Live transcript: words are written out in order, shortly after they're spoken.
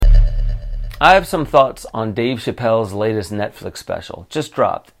I have some thoughts on Dave Chappelle's latest Netflix special. Just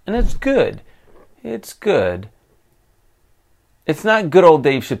dropped. And it's good. It's good. It's not good old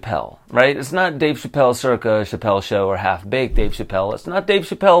Dave Chappelle, right? It's not Dave Chappelle circa Chappelle Show or Half-Baked Dave Chappelle. It's not Dave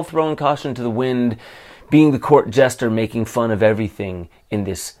Chappelle throwing caution to the wind, being the court jester, making fun of everything in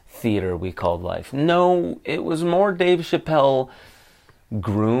this theater we called life. No, it was more Dave Chappelle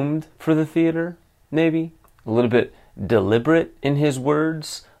groomed for the theater, maybe. A little bit deliberate in his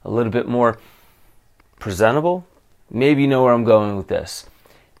words. A little bit more presentable. Maybe you know where I'm going with this.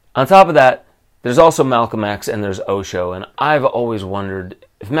 On top of that, there's also Malcolm X and there's Osho. And I've always wondered,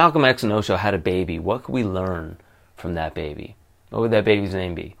 if Malcolm X and Osho had a baby, what could we learn from that baby? What would that baby's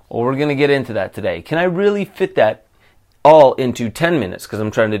name be? Well, we're going to get into that today. Can I really fit that all into 10 minutes? Because I'm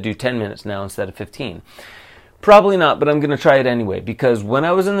trying to do 10 minutes now instead of 15. Probably not, but I'm going to try it anyway. Because when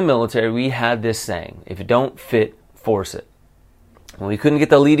I was in the military, we had this saying, if it don't fit, force it. When we couldn't get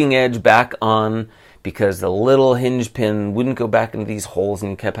the leading edge back on because the little hinge pin wouldn't go back into these holes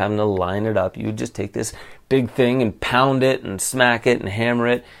and you kept having to line it up, you would just take this big thing and pound it and smack it and hammer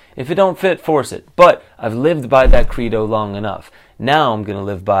it. If it don't fit, force it. But I've lived by that credo long enough. Now I'm going to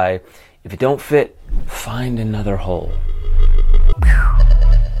live by, if it don't fit, find another hole.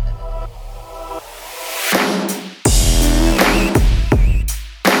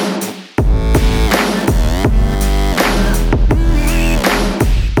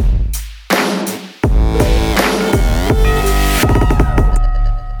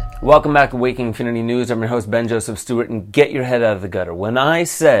 Welcome back to Waking Infinity News. I'm your host, Ben Joseph Stewart, and get your head out of the gutter. When I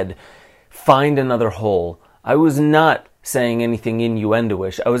said, find another hole, I was not saying anything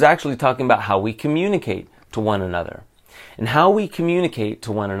innuendo-ish. I was actually talking about how we communicate to one another. And how we communicate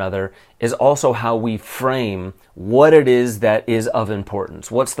to one another is also how we frame what it is that is of importance.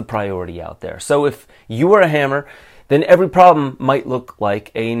 What's the priority out there? So if you are a hammer, then every problem might look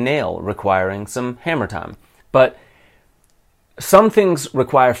like a nail requiring some hammer time. But some things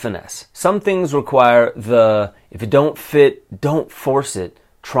require finesse. Some things require if it don't fit, don't force it.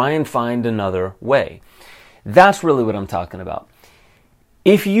 Try and find another way. That's really what I'm talking about.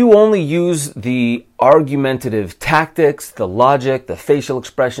 If you only use the argumentative tactics, the logic, the facial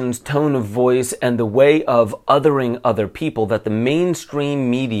expressions, tone of voice, and the way of othering other people that the mainstream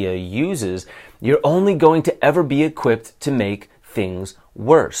media uses, you're only going to ever be equipped to make things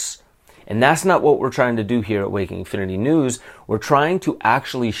worse. And that's not what we're trying to do here at Waking Infinity News. We're trying to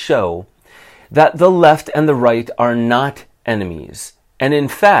actually show that the left and the right are not enemies. And in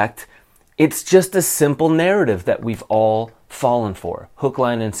fact, it's just a simple narrative that we've all fallen for, hook,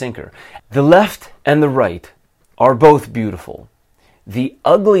 line, and sinker. The left and the right are both beautiful. The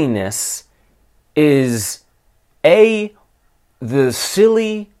ugliness is the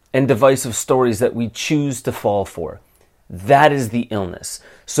silly and divisive stories that we choose to fall for. That is the illness.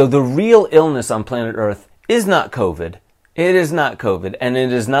 So the real illness on planet Earth is not COVID. It is not COVID, and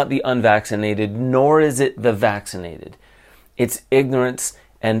it is not the unvaccinated, nor is it the vaccinated. It's ignorance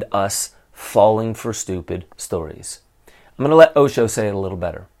and us falling for stupid stories. I'm going to let Osho say it a little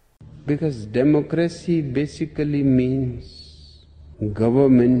better. Because democracy basically means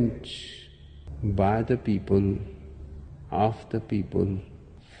government by the people, of the people,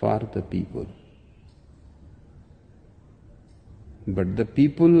 for the people. But the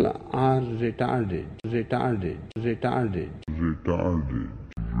people are retarded.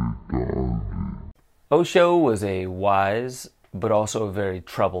 Osho was a wise, but also a very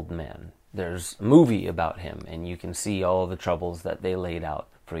troubled man. There's a movie about him, and you can see all the troubles that they laid out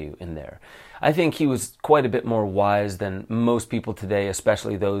for you in there. I think he was quite a bit more wise than most people today,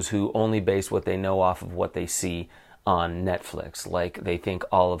 especially those who only base what they know off of what they see on Netflix, like they think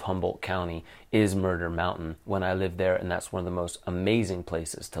all of Humboldt County is Murder Mountain when I live there, and that's one of the most amazing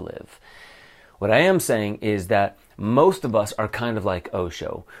places to live. What I am saying is that most of us are kind of like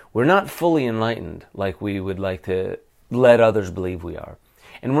Osho. We're not fully enlightened like we would like to let others believe we are.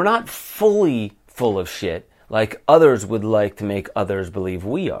 And we're not fully full of shit like others would like to make others believe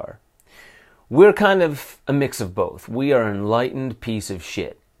we are. We're kind of a mix of both. We are an enlightened piece of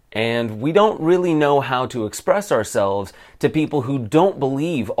shit. And we don't really know how to express ourselves to people who don't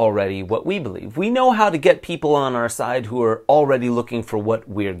believe already what we believe. We know how to get people on our side who are already looking for what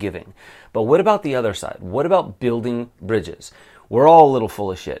we're giving. But what about the other side? What about building bridges? We're all a little full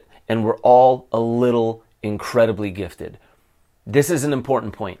of shit, and we're all a little incredibly gifted. This is an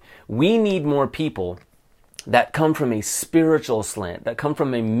important point. We need more people that come from a spiritual slant, that come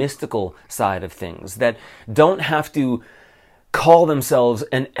from a mystical side of things, that don't have to call themselves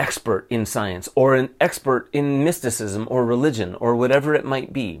an expert in science or an expert in mysticism or religion or whatever it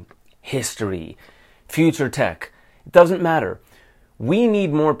might be, history, future tech. It doesn't matter. We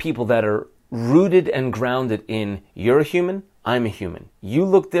need more people that are rooted and grounded in you're a human, I'm a human. You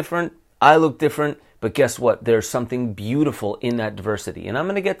look different, I look different, but guess what? There's something beautiful in that diversity, and I'm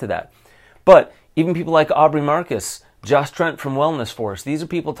going to get to that. But even people like Aubrey Marcus, Josh Trent from Wellness Force, these are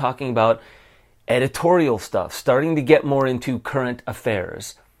people talking about editorial stuff, starting to get more into current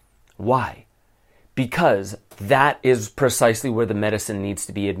affairs. Why? Because that is precisely where the medicine needs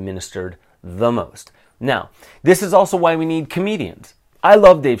to be administered the most. Now, this is also why we need comedians. I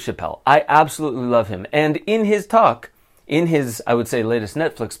love Dave Chappelle. I absolutely love him. And in his talk, in his, I would say, latest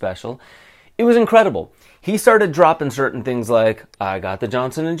Netflix special, it was incredible. He started dropping certain things like, I got the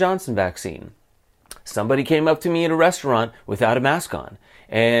Johnson & Johnson vaccine. Somebody came up to me at a restaurant without a mask on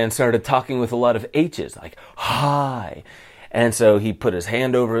and started talking with a lot of H's, like, hi. And so he put his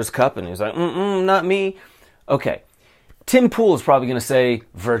hand over his cup and he was like, not me. Okay. Tim Pool is probably going to say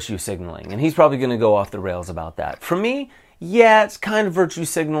virtue signaling, and he's probably going to go off the rails about that. For me, yeah, it's kind of virtue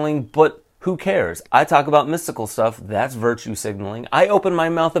signaling, but who cares? I talk about mystical stuff, that's virtue signaling. I open my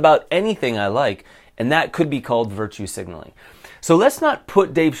mouth about anything I like, and that could be called virtue signaling. So let's not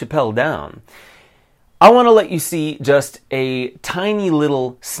put Dave Chappelle down. I want to let you see just a tiny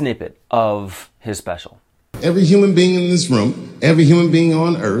little snippet of his special. Every human being in this room, every human being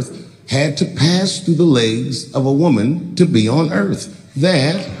on earth had to pass through the legs of a woman to be on earth.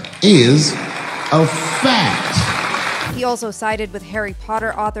 That is a fact. He also sided with Harry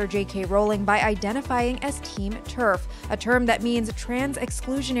Potter author J.K. Rowling by identifying as Team TERF, a term that means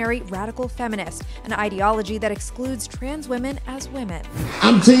trans-exclusionary radical feminist, an ideology that excludes trans women as women.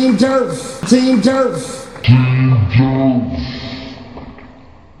 I'm Team TERF. Team TERF. Team TERF.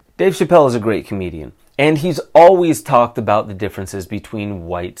 Dave Chappelle is a great comedian, and he's always talked about the differences between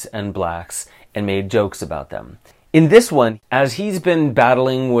whites and blacks and made jokes about them. In this one, as he's been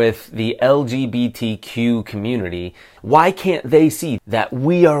battling with the LGBTQ community, why can't they see that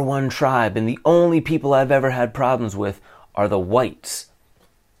we are one tribe and the only people I've ever had problems with are the whites?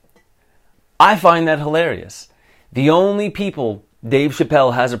 I find that hilarious. The only people Dave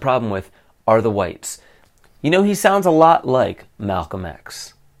Chappelle has a problem with are the whites. You know, he sounds a lot like Malcolm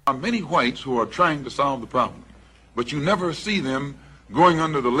X. There are many whites who are trying to solve the problem, but you never see them going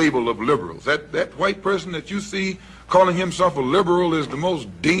under the label of liberals. That white person that you see calling himself a liberal is the most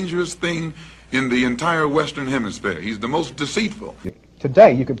dangerous thing in the entire Western Hemisphere. He's the most deceitful.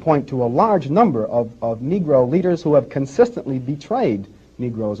 Today, you could point to a large number of Negro leaders who have consistently betrayed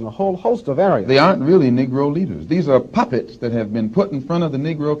Negroes in a whole host of areas. They aren't really Negro leaders. These are puppets that have been put in front of the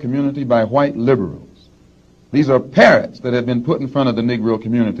Negro community by white liberals. These are parrots that have been put in front of the Negro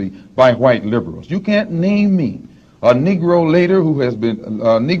community by white liberals. You can't name me a Negro leader who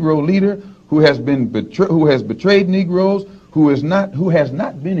has betrayed Negroes, who has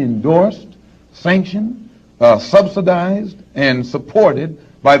not been endorsed, sanctioned, subsidized, and supported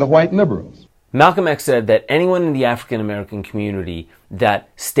by the white liberals. Malcolm X said that anyone in the African American community that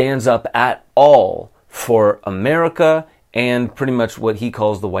stands up at all for America and pretty much what he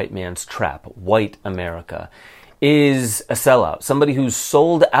calls the white man's trap, white America, is a sellout. Somebody who's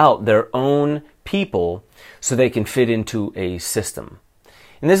sold out their own people so they can fit into a system.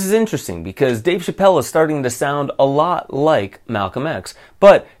 And this is interesting because Dave Chappelle is starting to sound a lot like Malcolm X.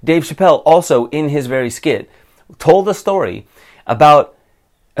 But Dave Chappelle also, in his very skit, told a story about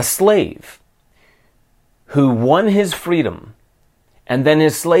a slave who won his freedom, and then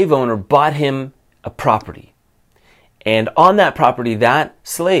his slave owner bought him a property. And on that property, that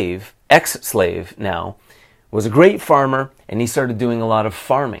slave, ex-slave now, was a great farmer, and he started doing a lot of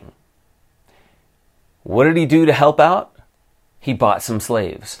farming. What did he do to help out? He bought some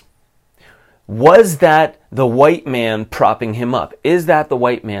slaves. Was that the white man propping him up? Is that the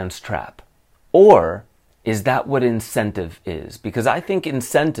white man's trap? Or is that what incentive is? Because I think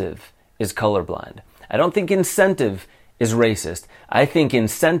incentive is colorblind. I don't think incentive is racist. I think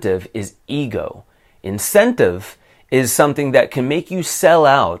incentive is ego. Incentive is something that can make you sell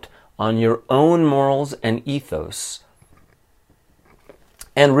out on your own morals and ethos.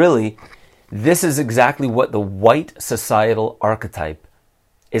 And really, this is exactly what the white societal archetype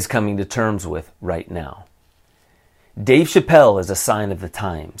is coming to terms with right now. Dave Chappelle is a sign of the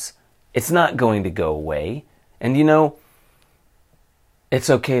times. It's not going to go away. And you know, it's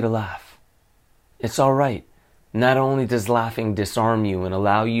okay to laugh. It's all right. Not only does laughing disarm you and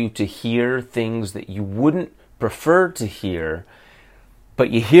allow you to hear things that you wouldn't prefer to hear,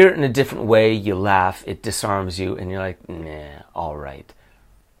 but you hear it in a different way, you laugh, it disarms you, and you're like, nah, all right.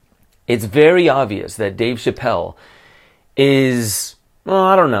 It's very obvious that Dave Chappelle is, well,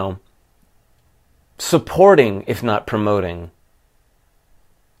 I don't know, supporting, if not promoting,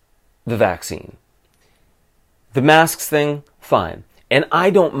 the vaccine. The masks thing, fine. And I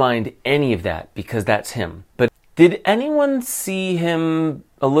don't mind any of that because that's him. But did anyone see him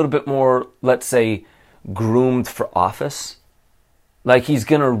a little bit more, let's say, groomed for office? Like he's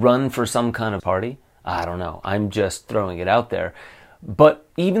going to run for some kind of party? I don't know. I'm just throwing it out there. But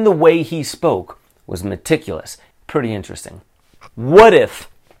even the way he spoke was meticulous. Pretty interesting. What if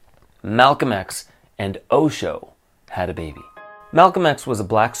Malcolm X and Osho had a baby? Malcolm X was a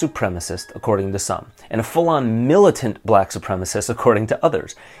black supremacist, according to some, and a full-on militant black supremacist, according to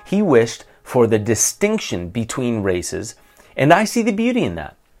others. He wished for the distinction between races, and I see the beauty in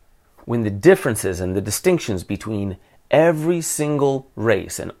that. When the differences and the distinctions between every single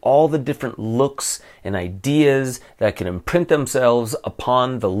race and all the different looks and ideas that can imprint themselves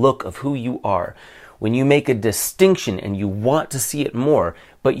upon the look of who you are, when you make a distinction and you want to see it more,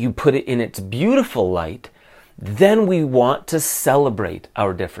 but you put it in its beautiful light, then we want to celebrate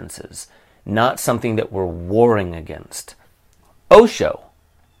our differences, not something that we're warring against. Osho,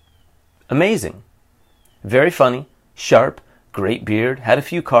 amazing. Very funny, sharp, great beard, had a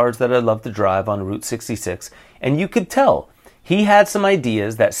few cars that I loved to drive on Route 66, and you could tell he had some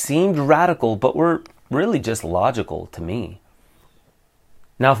ideas that seemed radical but were really just logical to me.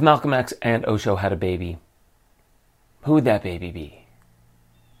 Now, if Malcolm X and Osho had a baby, who would that baby be?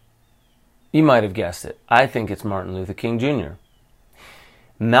 You might have guessed it. I think it's Martin Luther King Jr.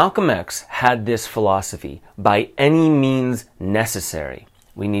 Malcolm X had this philosophy: by any means necessary,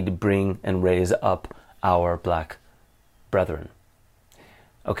 we need to bring and raise up our black brethren.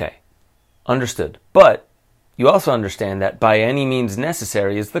 Okay, understood. But you also understand that by any means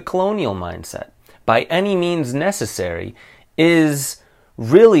necessary is the colonial mindset. By any means necessary is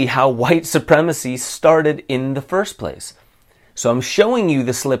really how white supremacy started in the first place. So I'm showing you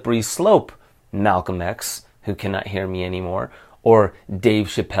the slippery slope, Malcolm X, who cannot hear me anymore, or Dave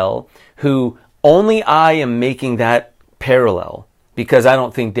Chappelle, who only I am making that parallel because I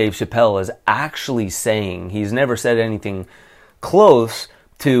don't think Dave Chappelle is actually saying, he's never said anything close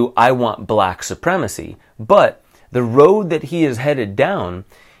to I want black supremacy, but the road that he is headed down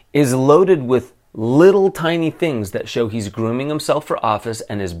is loaded with little tiny things that show he's grooming himself for office,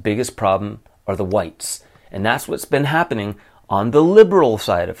 and his biggest problem are the whites. And that's what's been happening on the liberal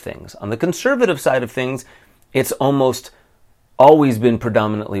side of things. On the conservative side of things, it's almost always been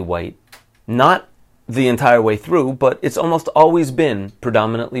predominantly white. Not the entire way through, but it's almost always been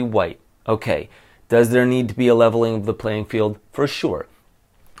predominantly white. Okay, does there need to be a leveling of the playing field? For sure.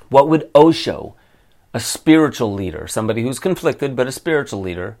 What would Osho, a spiritual leader, somebody who's conflicted but a spiritual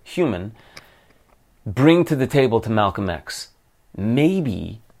leader, human, bring to the table to Malcolm X?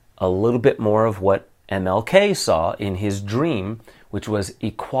 Maybe a little bit more of what MLK saw in his dream, which was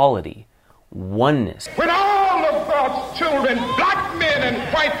equality, oneness. When all of God's children, black men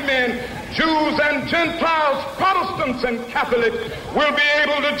and white men, Jews and Gentiles, Protestants and Catholics, will be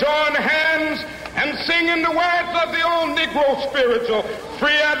able to join hands and sing in the words of the old Negro spiritual,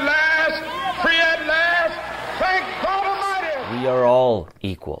 free at last, thank God Almighty. We are all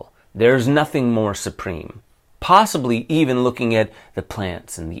equal. There's nothing more supreme. Possibly even looking at the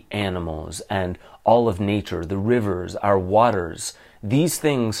plants and the animals and all of nature, the rivers, our waters, these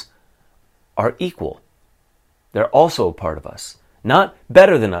things are equal. They're also a part of us. Not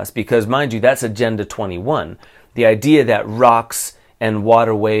better than us, because mind you, that's Agenda 21. The idea that rocks and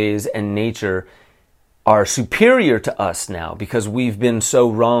waterways and nature are superior to us now because we've been so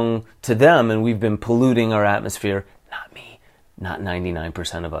wrong to them and we've been polluting our atmosphere. Not me. Not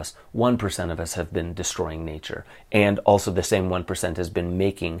 99% of us. 1% of us have been destroying nature. And also the same 1% has been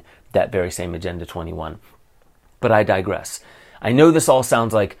making that very same Agenda 21. But I digress. I know this all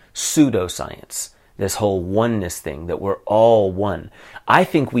sounds like pseudoscience, this whole oneness thing, that we're all one. I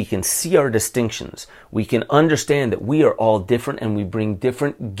think we can see our distinctions. We can understand that we are all different and we bring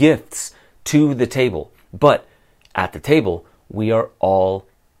different gifts to the table. But at the table, we are all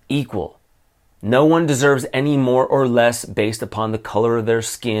equal. No one deserves any more or less based upon the color of their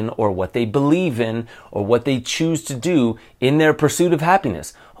skin or what they believe in or what they choose to do in their pursuit of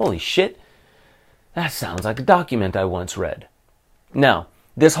happiness. Holy shit, that sounds like a document I once read. Now,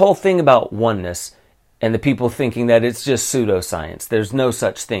 this whole thing about oneness and the people thinking that it's just pseudoscience, there's no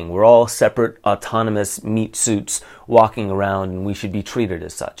such thing. We're all separate, autonomous meat suits walking around and we should be treated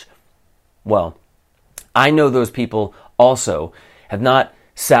as such. Well, I know those people also have not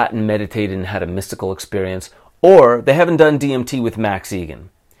sat and meditated and had a mystical experience, or they haven't done DMT with Max Egan.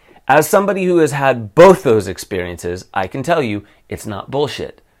 As somebody who has had both those experiences, I can tell you it's not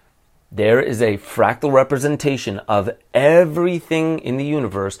bullshit. There is a fractal representation of everything in the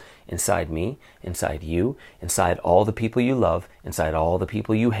universe inside me, inside you, inside all the people you love, inside all the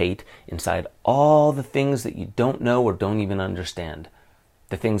people you hate, inside all the things that you don't know or don't even understand.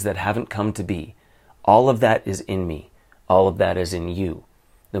 the things that haven't come to be. All of that is in me. All of that is in you.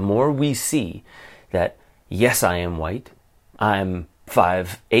 The more we see that, yes, I am white, I'm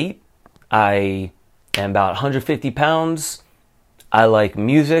 5'8", I am about 150 pounds, I like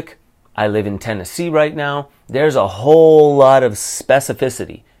music, I live in Tennessee right now, there's a whole lot of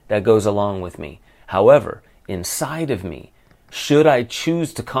specificity that goes along with me. However, inside of me, should I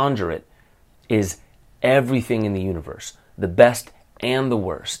choose to conjure it, is everything in the universe, the best and the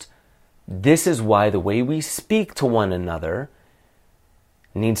worst. This is why the way we speak to one another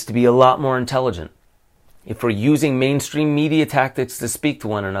needs to be a lot more intelligent. If we're using mainstream media tactics to speak to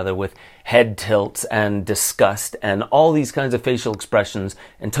one another with head tilts and disgust and all these kinds of facial expressions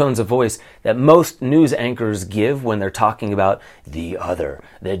and tones of voice that most news anchors give when they're talking about the other,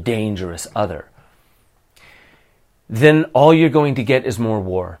 the dangerous other, then all you're going to get is more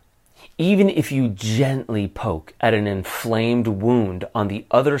war. Even if you gently poke at an inflamed wound on the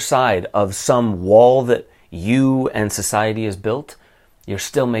other side of some wall that you and society has built, you're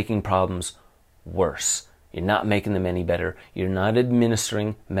still making problems worse. You're not making them any better. You're not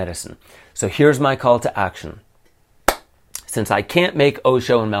administering medicine. So here's my call to action. Since I can't make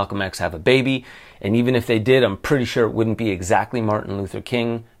Osho and Malcolm X have a baby, and even if they did, I'm pretty sure it wouldn't be exactly Martin Luther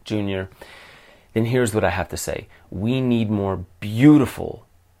King Jr., then here's what I have to say. We need more beautiful,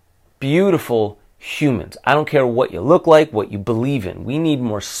 beautiful humans. I don't care what you look like, what you believe in. We need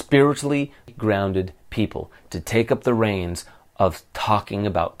more spiritually grounded people to take up the reins of talking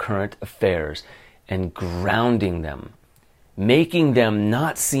about current affairs and grounding them, making them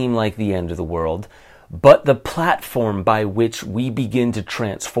not seem like the end of the world, but the platform by which we begin to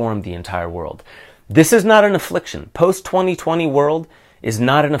transform the entire world. This is not an affliction. Post-2020 world is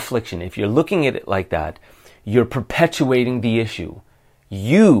not an affliction. If you're looking at it like that, you're perpetuating the issue.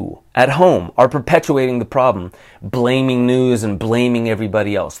 You, at home, are perpetuating the problem, blaming news and blaming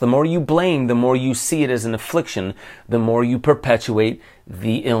everybody else. The more you blame, the more you see it as an affliction, the more you perpetuate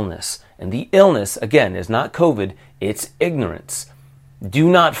the illness. And the illness, again, is not COVID, it's ignorance. Do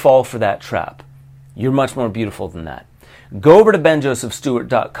not fall for that trap. You're much more beautiful than that. Go over to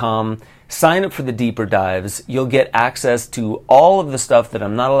benjosephstewart.com, sign up for the deeper dives. You'll get access to all of the stuff that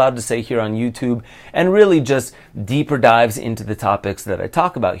I'm not allowed to say here on YouTube, and really just deeper dives into the topics that I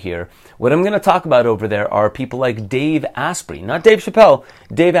talk about here. What I'm going to talk about over there are people like Dave Asprey, not Dave Chappelle,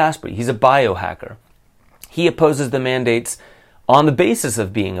 Dave Asprey. He's a biohacker. He opposes the mandates on the basis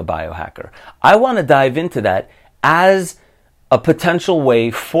of being a biohacker. I want to dive into that as a potential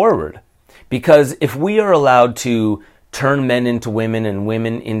way forward, because if we are allowed to turn men into women and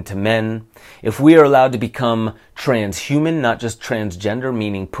women into men, if we are allowed to become transhuman, not just transgender,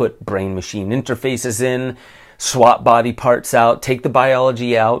 meaning put brain-machine interfaces in, swap body parts out, take the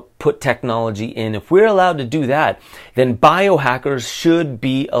biology out, put technology in, if we're allowed to do that, then biohackers should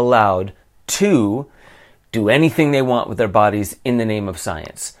be allowed to do anything they want with their bodies in the name of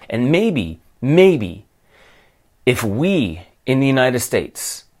science. And maybe, if we in the United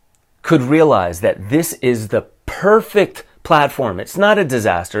States could realize that this is the perfect platform, it's not a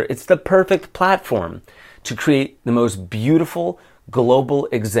disaster, it's the perfect platform to create the most beautiful global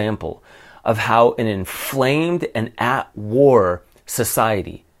example of how an inflamed and at war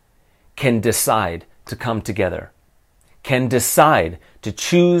society can decide to come together, can decide to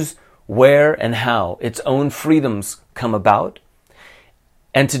choose where and how its own freedoms come about,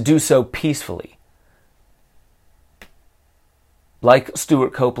 and to do so peacefully. Like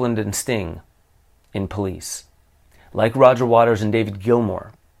Stuart Copeland and Sting in Police. Like Roger Waters and David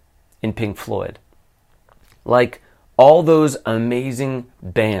Gilmour in Pink Floyd. Like all those amazing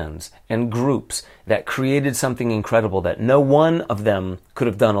bands and groups that created something incredible that no one of them could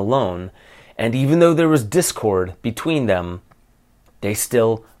have done alone, and even though there was discord between them, they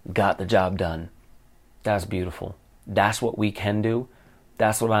still got the job done. That's beautiful. That's what we can do.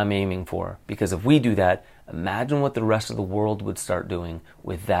 That's what I'm aiming for. Because if we do that, imagine what the rest of the world would start doing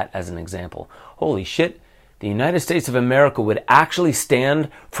with that as an example. Holy shit, the United States of America would actually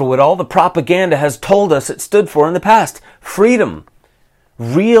stand for what all the propaganda has told us it stood for in the past. Freedom.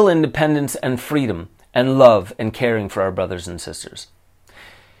 Real independence and freedom and love and caring for our brothers and sisters.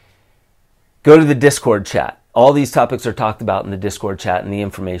 Go to the Discord chat. All these topics are talked about in the Discord chat, and the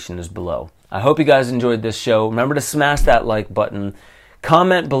information is below. I hope you guys enjoyed this show. Remember to smash that like button.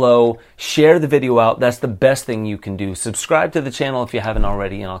 Comment below. Share the video out. That's the best thing you can do. Subscribe to the channel if you haven't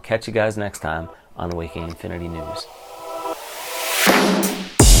already, and I'll catch you guys next time on Awakening Infinity News.